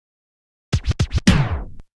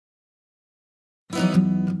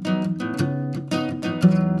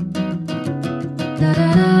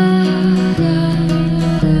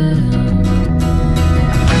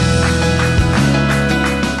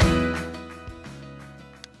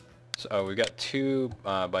So we've got two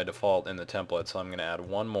by default in the template, so I'm going to add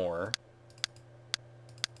one more.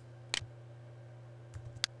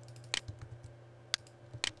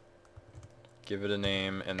 Give it a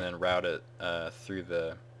name and then route it through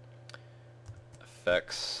the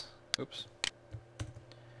effects. Oops.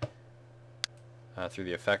 Through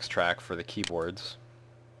the effects track for the keyboards.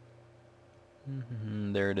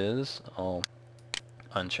 There it is. I'll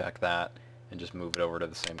uncheck that and just move it over to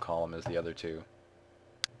the same column as the other two.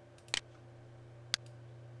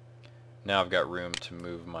 Now I've got room to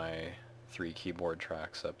move my 3 keyboard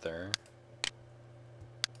tracks up there.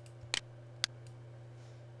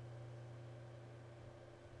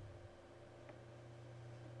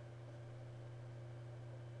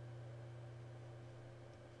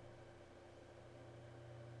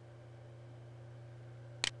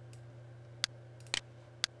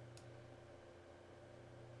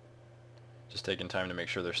 Just taking time to make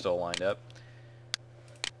sure they're still lined up.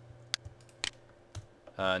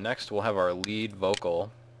 Next we'll have our lead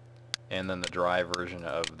vocal and then the dry version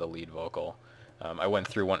of the lead vocal. I went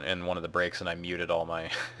through in one of the breaks and I muted all my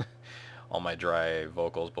all my dry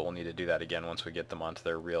vocals, but we'll need to do that again once we get them onto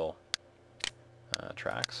their real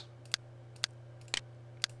tracks.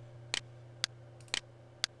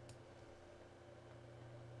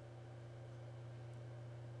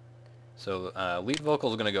 So lead vocal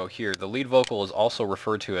is going to go here. The lead vocal is also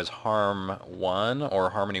referred to as harm 1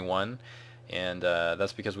 or harmony 1, and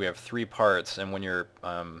that's because we have 3 parts, and when you're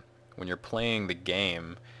playing the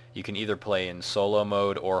game, you can either play in solo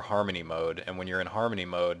mode or harmony mode, and when you're in harmony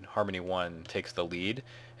mode, harmony 1 takes the lead,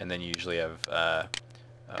 and then you usually have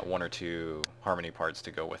 1 or 2 harmony parts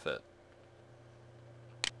to go with it.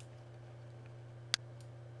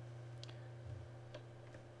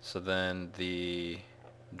 So then the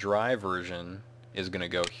dry version is going to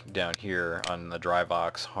go down here on the dry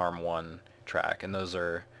vox harm 1 track, and those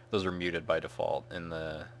are muted by default in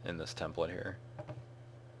this template here.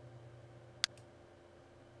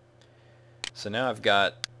 So now I've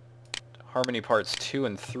got harmony parts 2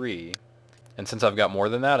 and 3, and since I've got more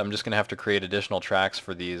than that, I'm just going to have to create additional tracks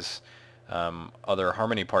for these other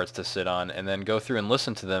harmony parts to sit on, and then go through and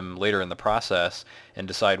listen to them later in the process and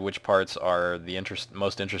decide which parts are the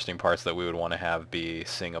most interesting parts that we would want to have be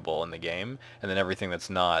singable in the game, and then everything that's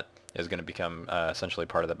not is going to become essentially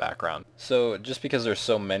part of the background. So just because there's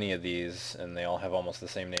so many of these and they all have almost the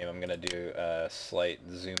same name, I'm going to do a slight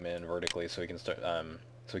zoom in vertically so we can start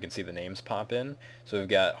so we can see the names pop in. So we've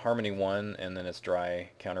got harmony 1 and then its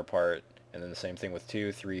dry counterpart, and then the same thing with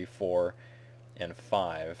 2, 3, 4, and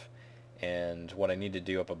 5. And what I need to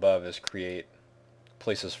do up above is create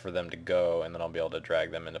places for them to go, and then I'll be able to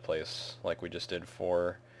drag them into place like we just did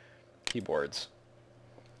for keyboards.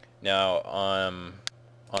 Now on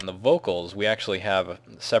the vocals, we actually have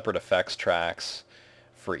separate effects tracks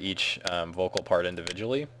for each vocal part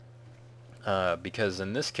individually, because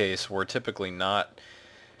in this case we're typically not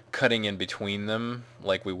cutting in between them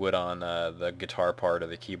like we would on the guitar part or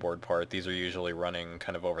the keyboard part. These are usually running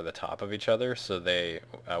kind of over the top of each other, so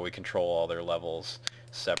we control all their levels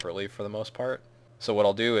separately for the most part. So what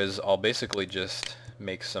I'll do is I'll basically just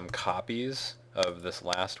make some copies of this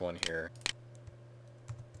last one here.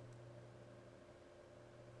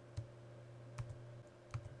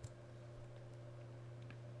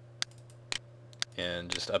 And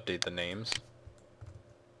just update the names.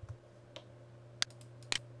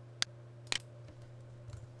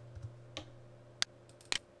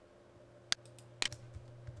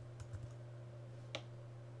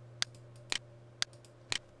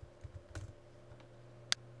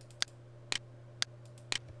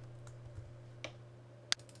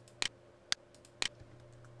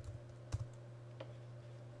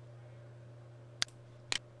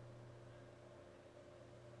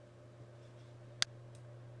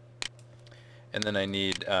 And then I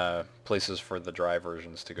need places for the dry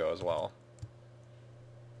versions to go as well.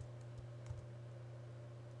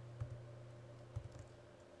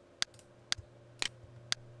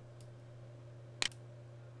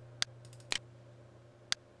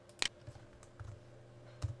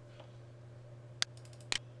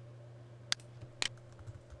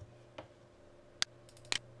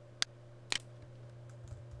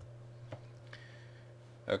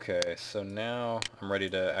 Okay, so now I'm ready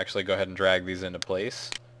to actually go ahead and drag these into place.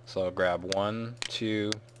 So I'll grab 1, 2,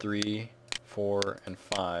 3, 4, and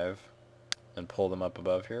 5 and pull them up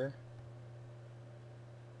above here.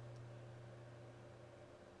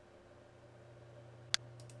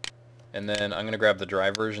 And then I'm going to grab the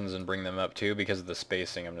dry versions and bring them up too. Because of the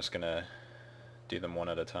spacing, I'm just going to do them one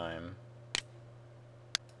at a time.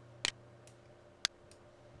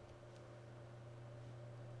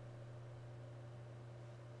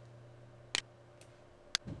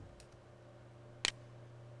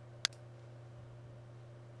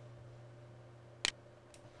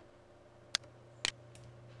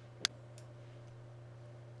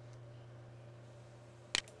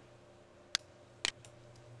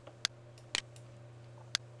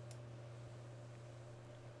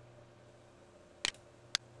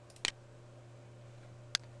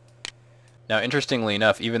 Now, interestingly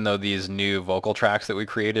enough, even though these new vocal tracks that we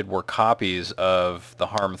created were copies of the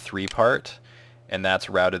Harm 3 part, and that's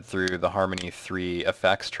routed through the Harmony 3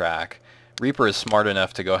 effects track, Reaper is smart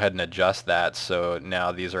enough to go ahead and adjust that, so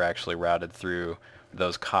now these are actually routed through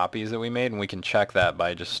those copies that we made, and we can check that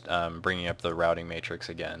by just bringing up the routing matrix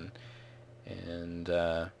again.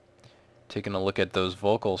 And taking a look at those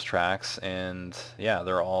vocals tracks, and yeah,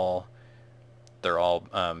 they're all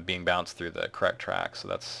being bounced through the correct track, so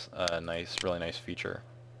that's a really nice feature.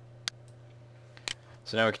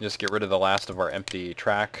 So now we can just get rid of the last of our empty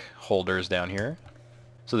track holders down here.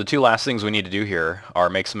 So the two last things we need to do here are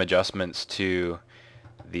make some adjustments to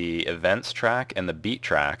the events track and the beat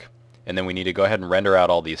track, and then we need to go ahead and render out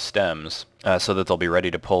all these stems so that they'll be ready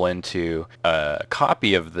to pull into a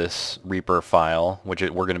copy of this Reaper file, which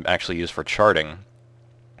we're going to actually use for charting.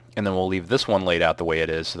 And then we'll leave this one laid out the way it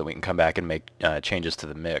is so that we can come back and make changes to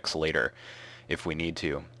the mix later if we need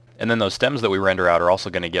to. And then those stems that we render out are also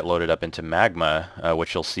going to get loaded up into Magma,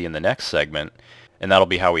 which you'll see in the next segment. And that'll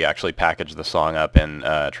be how we actually package the song up and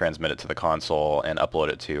transmit it to the console and upload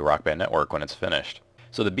it to Rock Band Network when it's finished.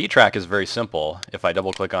 So the beat track is very simple. If I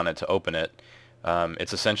double click on it to open it,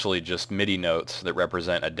 it's essentially just MIDI notes that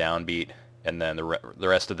represent a downbeat and then the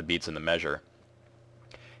rest of the beats in the measure.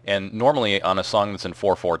 And normally on a song that's in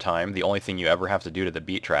 4/4 time, the only thing you ever have to do to the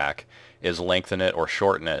beat track is lengthen it or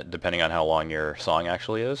shorten it, depending on how long your song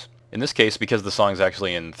actually is. In this case, because the song's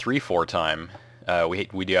actually in 3/4 time,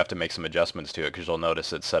 we do have to make some adjustments to it, because you'll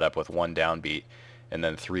notice it's set up with one downbeat and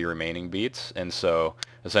then 3 remaining beats. And so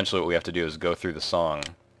essentially what we have to do is go through the song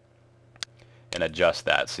and adjust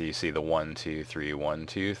that. So you see the 1, 2, 3, 1,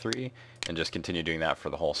 2, 3, and just continue doing that for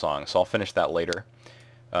the whole song. So I'll finish that later.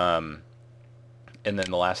 And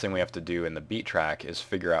then the last thing we have to do in the beat track is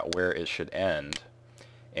figure out where it should end.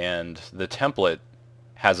 And the template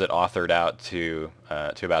has it authored out to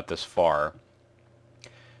about this far.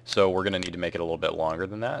 So we're going to need to make it a little bit longer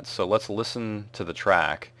than that. So let's listen to the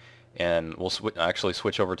track, and we'll actually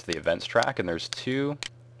switch over to the events track. And there's 2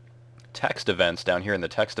 text events down here in the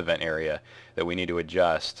text event area that we need to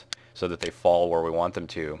adjust so that they fall where we want them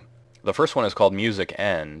to. The first one is called Music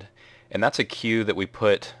End. And that's a cue that we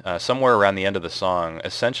put somewhere around the end of the song,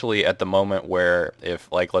 essentially at the moment where,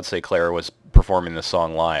 if, like, let's say Clara was performing the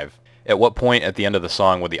song live, at what point at the end of the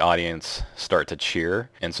song would the audience start to cheer?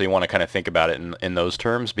 And so you want to kind of think about it in those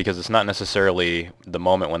terms, because it's not necessarily the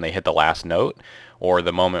moment when they hit the last note or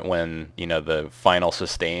the moment when, you know, the final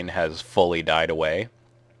sustain has fully died away.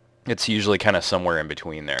 It's usually kind of somewhere in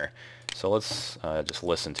between there. So let's just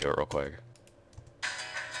listen to it real quick.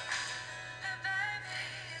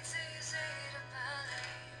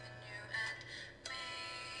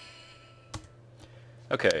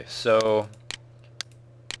 Okay, so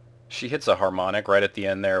she hits a harmonic right at the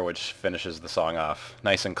end there, which finishes the song off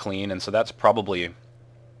nice and clean, and so that's probably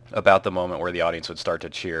about the moment where the audience would start to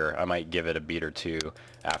cheer. I might give it a beat or two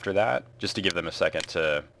after that, just to give them a second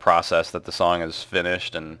to process that the song is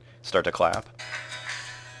finished and start to clap.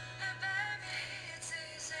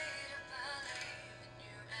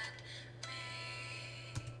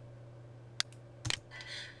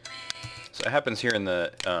 So it happens here in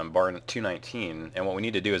the bar 219, and what we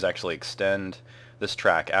need to do is actually extend this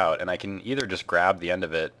track out, and I can either just grab the end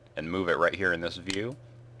of it and move it right here in this view,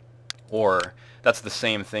 or that's the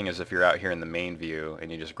same thing as if you're out here in the main view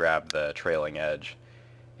and you just grab the trailing edge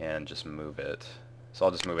and just move it. So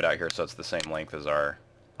I'll just move it out here so it's the same length as our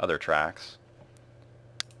other tracks,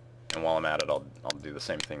 and while I'm at it I'll do the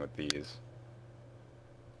same thing with these.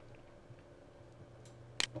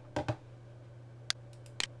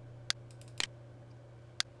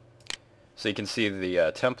 So you can see the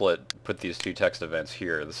template put these 2 text events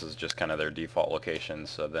here. This is just kind of their default location.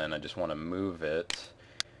 So then I just want to move it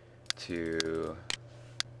to...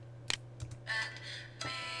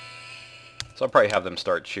 So I'll probably have them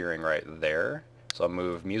start cheering right there. So I'll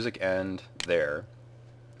move music end there.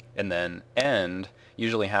 And then end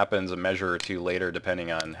usually happens a measure or 2 later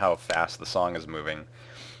depending on how fast the song is moving.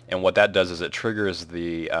 And what that does is it triggers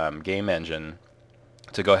the game engine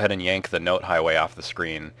to go ahead and yank the note highway off the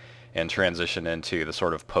screen. and transition into the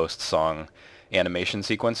sort of post-song animation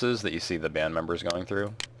sequences that you see the band members going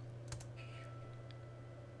through.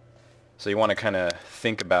 So you want to kind of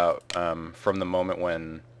think about from the moment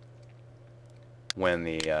when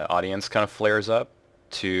the audience kind of flares up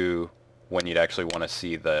to when you'd actually want to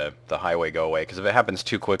see the highway go away. Because if it happens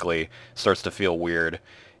too quickly, it starts to feel weird.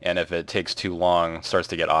 And if it takes too long, it starts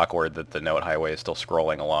to get awkward that the note highway is still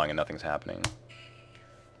scrolling along and nothing's happening.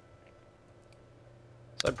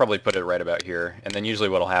 So I'd probably put it right about here. And then usually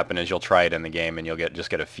what'll happen is you'll try it in the game and you'll just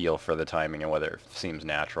get a feel for the timing and whether it seems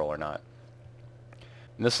natural or not.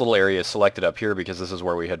 And this little area is selected up here because this is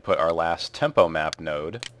where we had put our last tempo map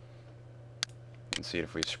node. You can see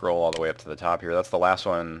if we scroll all the way up to the top here, that's the last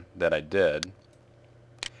one that I did,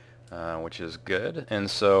 which is good.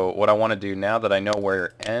 And so what I want to do now that I know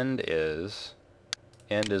where end is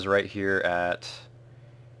right here at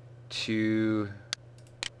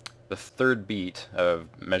the third beat of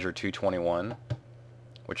measure 221,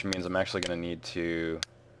 which means I'm actually going to need to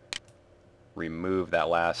remove that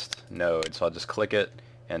last node. So I'll just click it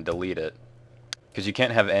and delete it, because you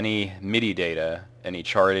can't have any MIDI data, any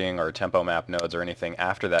charting or tempo map nodes or anything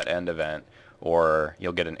after that end event, or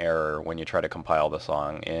you'll get an error when you try to compile the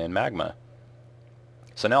song in Magma.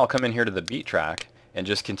 So now I'll come in here to the beat track and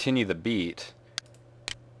just continue the beat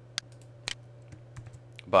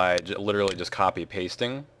by literally just copy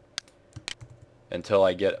pasting until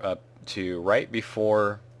I get up to right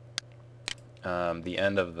before the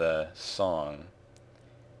end of the song.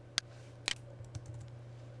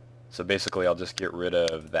 So basically I'll just get rid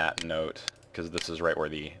of that note because this is right where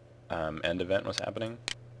the end event was happening.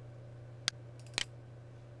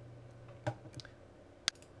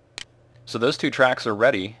 So those two tracks are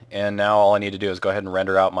ready, and now all I need to do is go ahead and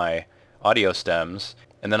render out my audio stems,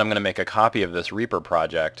 and then I'm going to make a copy of this REAPER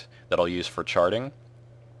project that I'll use for charting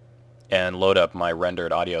and load up my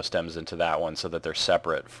rendered audio stems into that one so that they're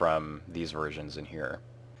separate from these versions in here.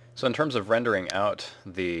 So in terms of rendering out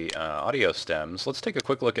the audio stems, let's take a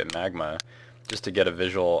quick look at Magma just to get a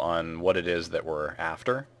visual on what it is that we're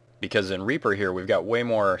after. Because in Reaper here we've got way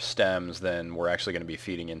more stems than we're actually going to be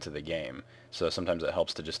feeding into the game. So sometimes it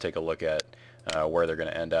helps to just take a look at where they're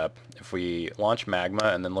going to end up. If we launch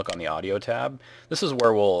Magma and then look on the audio tab, this is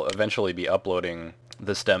where we'll eventually be uploading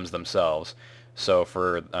the stems themselves. So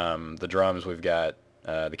for the drums we've got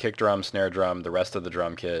the kick drum, snare drum, the rest of the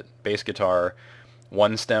drum kit, bass guitar,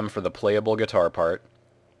 one stem for the playable guitar part,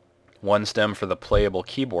 one stem for the playable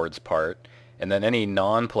keyboards part, and then any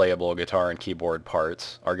non-playable guitar and keyboard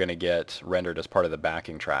parts are going to get rendered as part of the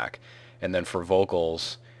backing track. And then for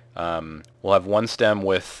vocals, we'll have one stem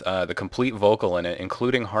with the complete vocal in it,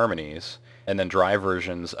 including harmonies, and then dry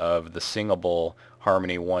versions of the singable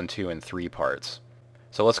harmony 1, 2, and 3 parts.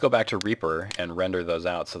 So let's go back to Reaper and render those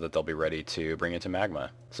out so that they'll be ready to bring into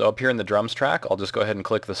Magma. So up here in the drums track, I'll just go ahead and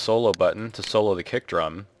click the solo button to solo the kick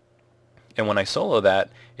drum. And when I solo that,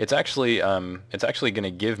 it's actually going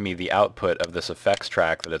to give me the output of this effects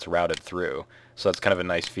track that it's routed through. So that's kind of a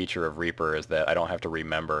nice feature of Reaper, is that I don't have to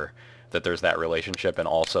remember that there's that relationship and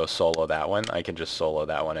also solo that one. I can just solo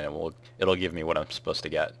that one and it'll give me what I'm supposed to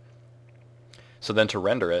get. So then to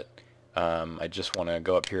render it, I just want to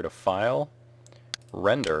go up here to File,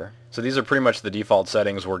 Render. So these are pretty much the default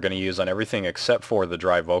settings we're going to use on everything except for the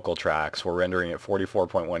dry vocal tracks. We're rendering at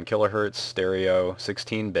 44.1 kilohertz, stereo,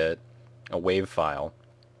 16-bit, a WAV file,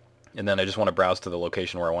 and then I just want to browse to the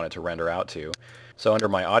location where I want it to render out to. So under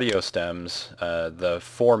my audio stems, the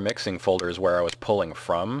 4 mixing folders where I was pulling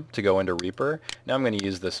from to go into Reaper, now I'm going to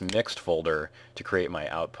use this mixed folder to create my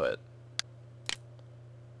output.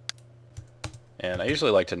 And I usually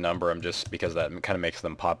like to number them just because that kind of makes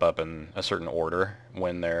them pop up in a certain order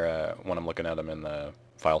when I'm looking at them in the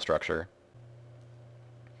file structure.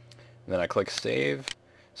 And then I click Save.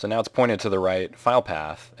 So now it's pointed to the right file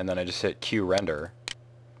path, and then I just hit Q render,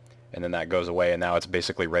 and then that goes away, and now it's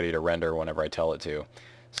basically ready to render whenever I tell it to.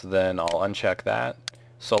 So then I'll uncheck that,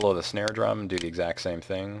 solo the snare drum, do the exact same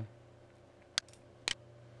thing.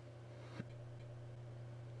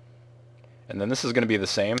 And then this is going to be the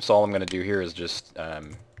same, so all I'm going to do here is just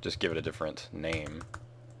give it a different name.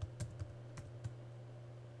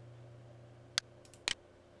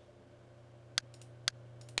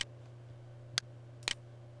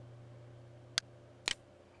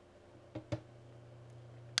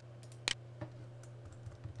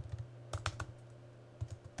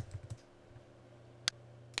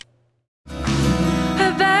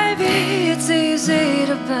 Hey baby, it's easy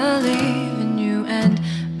to believe